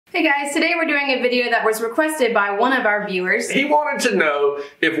Hey guys, today we're doing a video that was requested by one of our viewers. He wanted to know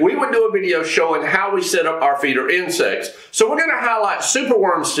if we would do a video showing how we set up our feeder insects. So we're going to highlight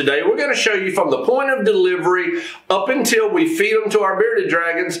superworms today. We're going to show you from the point of delivery up until we feed them to our bearded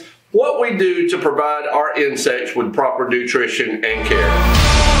dragons, what we do to provide our insects with proper nutrition and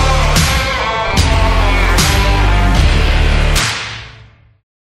care.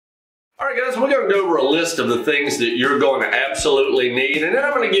 Alright guys, we're going to go over a list of the things that you're going to absolutely need, and then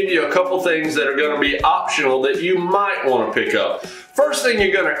I'm going to give you a couple things that are going to be optional that you might want to pick up. First thing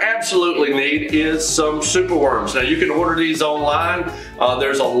you're going to absolutely need is some superworms. Now you can order these online.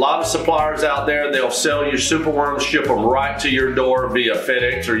 There's a lot of suppliers out there. They'll sell you superworms, ship them right to your door via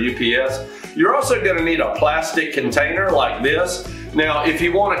FedEx or UPS. You're also going to need a plastic container like this. Now, if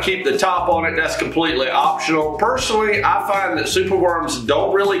you want to keep the top on it, that's completely optional. Personally, I find that superworms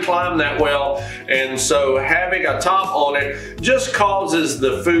don't really climb that well, and so having a top on it just causes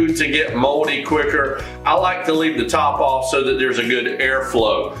the food to get moldy quicker. I like to leave the top off so that there's a good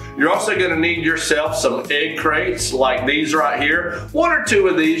airflow. You're also going to need yourself some egg crates like these right here. One or two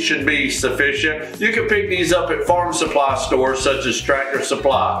of these should be sufficient. You can pick these up at farm supply stores such as Tractor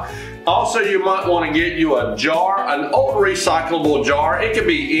Supply. Also, you might want to get you a jar, an old recyclable jar. It could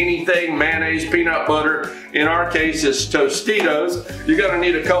be anything, mayonnaise, peanut butter. In our case, it's Tostitos. You're going to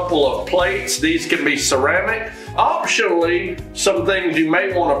need a couple of plates. These can be ceramic. Optionally, some things you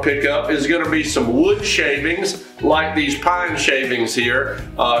may want to pick up is going to be some wood shavings, like these pine shavings here,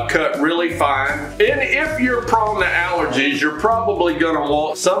 cut really fine. And if you're prone to allergies, you're probably going to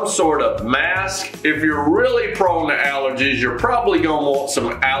want some sort of mask. If you're really prone to allergies, you're probably going to want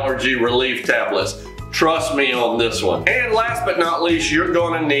some allergy relief tablets. Trust me on this one. And last but not least, you're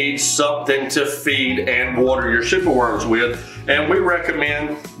going to need something to feed and water your superworms with. And we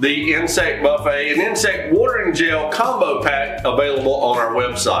recommend the Insect Buffet and Insect Watering Gel Combo Pack available on our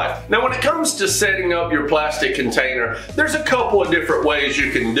website. Now, when it comes to setting up your plastic container, there's a couple of different ways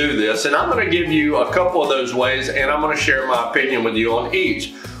you can do this. And I'm going to give you a couple of those ways, and I'm going to share my opinion with you on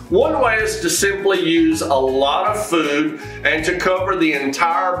each. One way is to simply use a lot of food and to cover the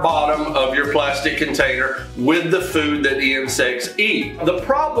entire bottom of your plastic container with the food that the insects eat. The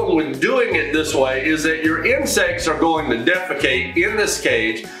problem with doing it this way is that your insects are going to defecate in this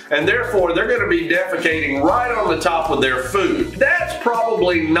cage, and therefore they're going to be defecating right on the top of their food. That's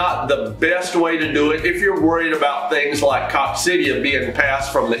probably not the best way to do it if you're worried about things like coccidia being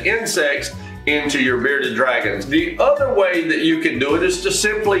passed from the insects into your bearded dragons. The other way that you can do it is to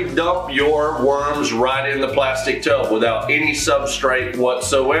simply dump your worms right in the plastic tub without any substrate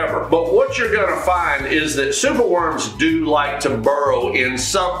whatsoever. But what you're going to find is that superworms do like to burrow in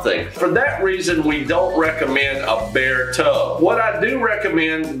something. For that reason, we don't recommend a bare tub. What I do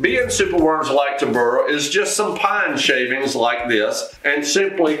recommend, being superworms like to burrow, is just some pine shavings like this, and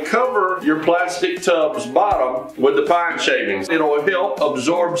simply cover your plastic tub's bottom with the pine shavings. It'll help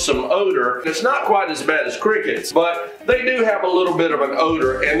absorb some odor. It's not quite as bad as crickets, but they do have a little bit of an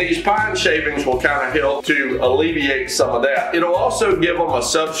odor, and these pine shavings will kind of help to alleviate some of that. It'll also give them a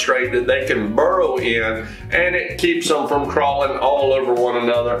substrate that they can burrow in, and it keeps them from crawling all over one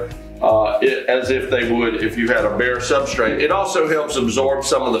another as if they would if you had a bare substrate. It also helps absorb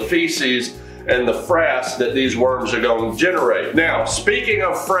some of the feces and the frass that these worms are going to generate. Now, speaking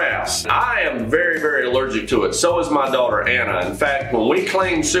of frass, I am very, very allergic to it. So is my daughter Anna. In fact, when we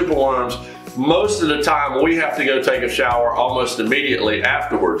clean superworms, most of the time we have to go take a shower almost immediately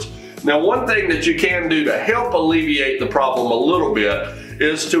afterwards. Now, one thing that you can do to help alleviate the problem a little bit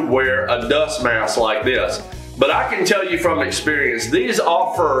is to wear a dust mask like this. But I can tell you from experience, these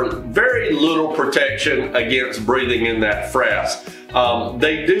offer very little protection against breathing in that frass.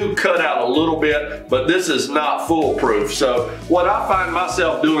 They do cut out a little bit, but this is not foolproof. So what I find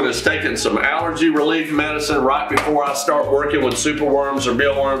myself doing is taking some allergy relief medicine right before I start working with superworms or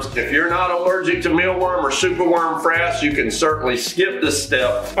mealworms. If you're not allergic to mealworm or superworm frass, you can certainly skip this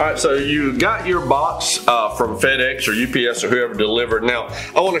step. All right, so you got your box from FedEx or UPS or whoever delivered. Now,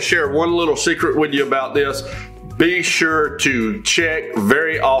 I want to share one little secret with you about this. Be sure to check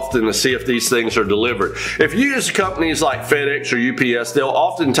very often to see if these things are delivered. If you use companies like FedEx or UPS, they'll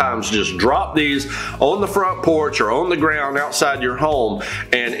oftentimes just drop these on the front porch or on the ground outside your home,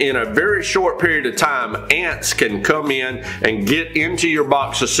 and in a very short period of time, ants can come in and get into your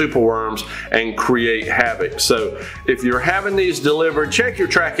box of superworms and create havoc. So if you're having these delivered, check your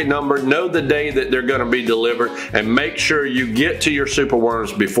tracking number, know the day that they're going to be delivered, and make sure you get to your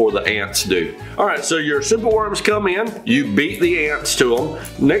superworms before the ants do. All right, so your superworms come in, you beat the ants to them.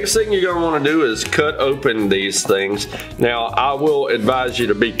 Next thing you're gonna wanna do is cut open these things. Now, I will advise you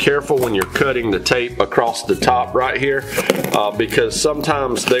to be careful when you're cutting the tape across the top right here, because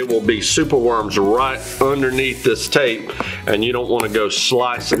sometimes they will be superworms right underneath this tape, and you don't wanna go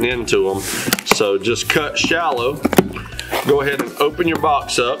slicing into them. So just cut shallow. Go ahead and open your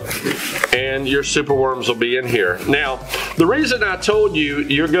box up, and your superworms will be in here. Now, the reason I told you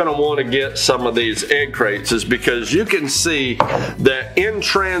you're gonna wanna get some of these egg crates is because you can see that in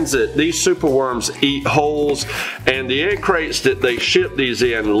transit, these superworms eat holes, and the egg crates that they ship these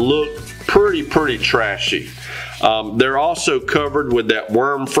in look pretty trashy. They're also covered with that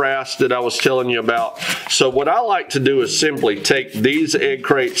worm frass that I was telling you about. So what I like to do is simply take these egg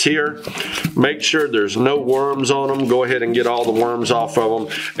crates here, make sure there's no worms on them, go ahead and get all the worms off of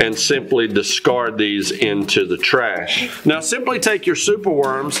them, and simply discard these into the trash. Now simply take your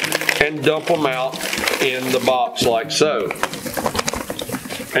superworms and dump them out in the box like so.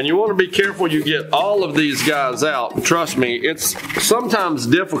 And you want to be careful you get all of these guys out. Trust me, it's sometimes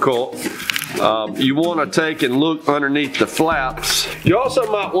difficult. You want to take and look underneath the flaps. You also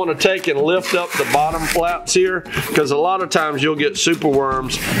might want to take and lift up the bottom flaps here, because a lot of times you'll get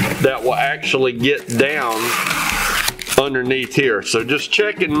superworms that will actually get down underneath here. So just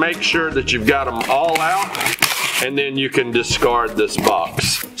check and make sure that you've got them all out, and then you can discard this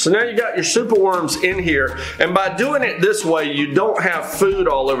box. So now you got your superworms in here, and by doing it this way, you don't have food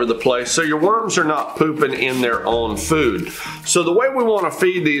all over the place, so your worms are not pooping in their own food. So the way we want to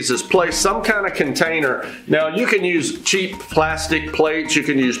feed these is place some kind of container. Now you can use cheap plastic plates, you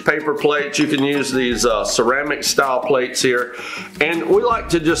can use paper plates, you can use these ceramic style plates here, and we like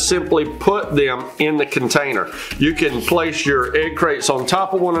to just simply put them in the container. You can place your egg crates on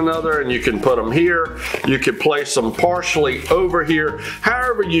top of one another, and you can put them here. You can place them partially over here.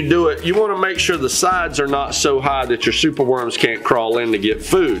 However you do it, you want to make sure the sides are not so high that your superworms can't crawl in to get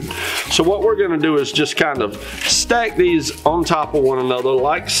food. So what we're going to do is just kind of stack these on top of one another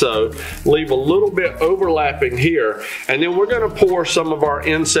like so, leave a little bit overlapping here, and then we're going to pour some of our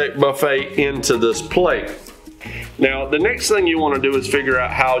insect buffet into this plate. Now, the next thing you want to do is figure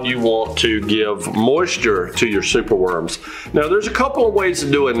out how you want to give moisture to your superworms. Now, there's a couple of ways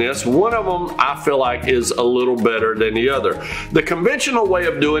of doing this. One of them I feel like is a little better than the other. The conventional way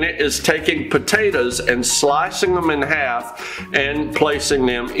of doing it is taking potatoes and slicing them in half and placing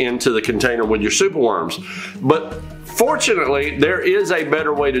them into the container with your superworms. But fortunately, there is a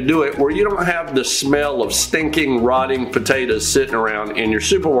better way to do it where you don't have the smell of stinking, rotting potatoes sitting around in your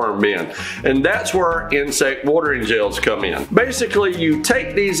superworm bin. And that's where insect watering gels come in. Basically, you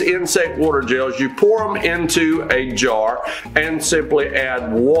take these insect water gels, you pour them into a jar, and simply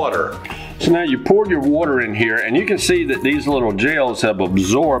add water. So now you pour your water in here, and you can see that these little gels have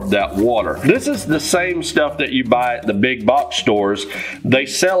absorbed that water. This is the same stuff that you buy at the big box stores. They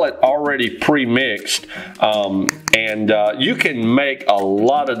sell it already pre-mixed, and you can make a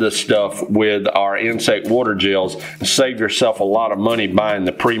lot of this stuff with our insect water gels and save yourself a lot of money buying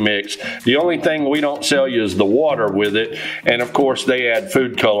the pre-mix. The only thing we don't sell you is the water with it, and of course they add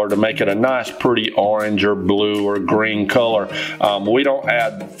food color to make it a nice pretty orange or blue or green color. We don't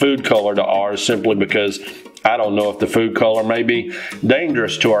add food color to ours simply because I don't know if the food color may be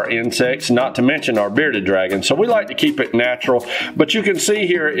dangerous to our insects, not to mention our bearded dragon. So we like to keep it natural, but you can see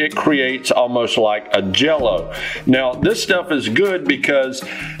here it creates almost like a jello. Now this stuff is good because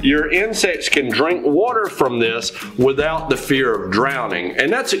your insects can drink water from this without the fear of drowning.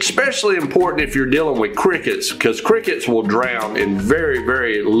 And that's especially important if you're dealing with crickets, because crickets will drown in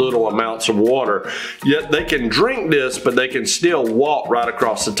very little amounts of water. Yet they can drink this, but they can still walk right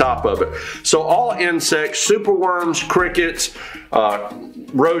across the top of it. So all insects, superworms, crickets,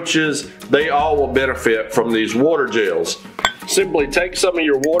 roaches, they all will benefit from these water gels. Simply take some of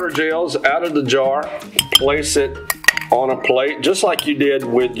your water gels out of the jar, place it on a plate just like you did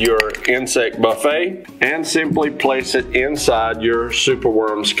with your insect buffet, and simply place it inside your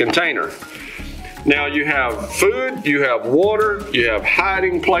superworms container. Now you have food, you have water, you have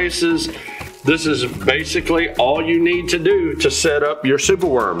hiding places. This is basically all you need to do to set up your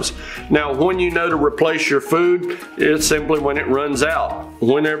superworms. Now, when you know to replace your food, it's simply when it runs out.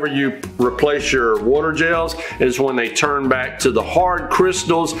 Whenever you replace your water gels is when they turn back to the hard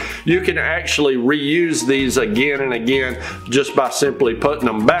crystals. You can actually reuse these again and again just by simply putting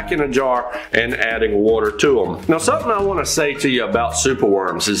them back in a jar and adding water to them. Now, something I want to say to you about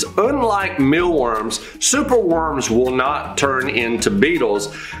superworms is, unlike mealworms, superworms will not turn into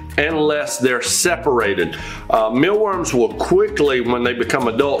beetles, unless they're separated. Mealworms will quickly, when they become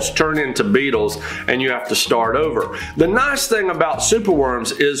adults, turn into beetles and you have to start over. The nice thing about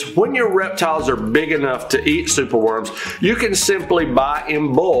superworms is when your reptiles are big enough to eat superworms, you can simply buy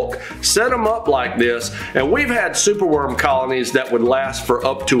in bulk, set them up like this, and we've had superworm colonies that would last for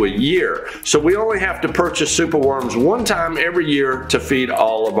up to a year. So we only have to purchase superworms one time every year to feed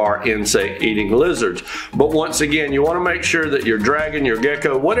all of our insect-eating lizards. But once again, you want to make sure that your dragon, your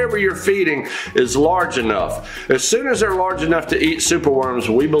gecko, whatever you're feeding is large enough. As soon as they're large enough to eat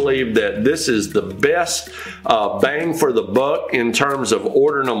superworms, we believe that this is the best bang for the buck in terms of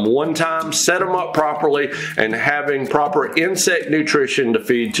ordering them one time, set them up properly, and having proper insect nutrition to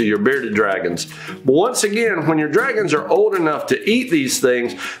feed to your bearded dragons. But once again, when your dragons are old enough to eat these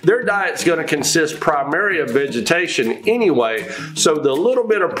things, their diet's going to consist primarily of vegetation anyway, so the little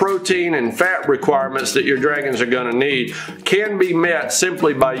bit of protein and fat requirements that your dragons are going to need can be met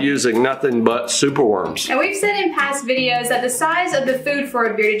simply by using nothing but superworms. And we've said in past videos that the size of the food for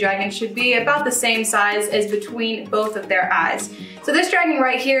a bearded dragon should be about the same size as between both of their eyes. So this dragon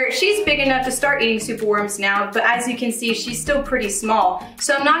right here, she's big enough to start eating superworms now, but as you can see, she's still pretty small.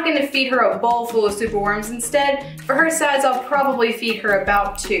 So I'm not going to feed her a bowl full of superworms. Instead, for her size, I'll probably feed her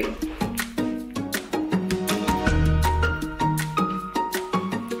about 2.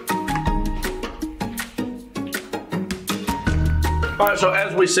 Alright, so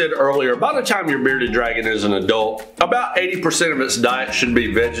as we said earlier, by the time your bearded dragon is an adult, about 80% of its diet should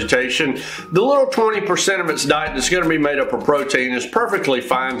be vegetation. The little 20% of its diet that's going to be made up of protein is perfectly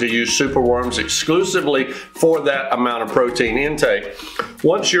fine to use superworms exclusively for that amount of protein intake.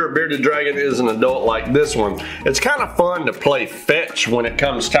 Once your bearded dragon is an adult like this one, it's kind of fun to play fetch when it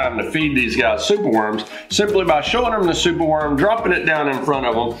comes time to feed these guys superworms, simply by showing them the superworm, dropping it down in front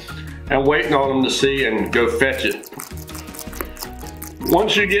of them, and waiting on them to see and go fetch it.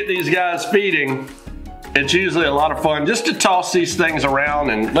 Once you get these guys feeding, it's usually a lot of fun just to toss these things around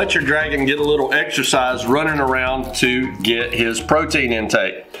and let your dragon get a little exercise running around to get his protein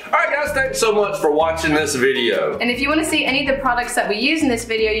intake. Alright guys, thanks so much for watching this video. And if you want to see any of the products that we use in this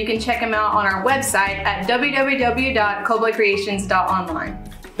video, you can check them out on our website at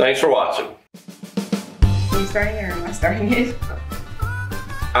www.coldbloodcreations.online. Thanks for watching. Are you starting it or am I starting it?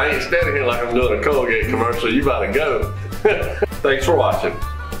 I ain't standing here like I'm doing a Colgate commercial. You gotta go. Thanks for watching.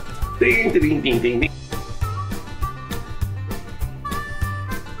 Ding, ding, ding, ding, ding.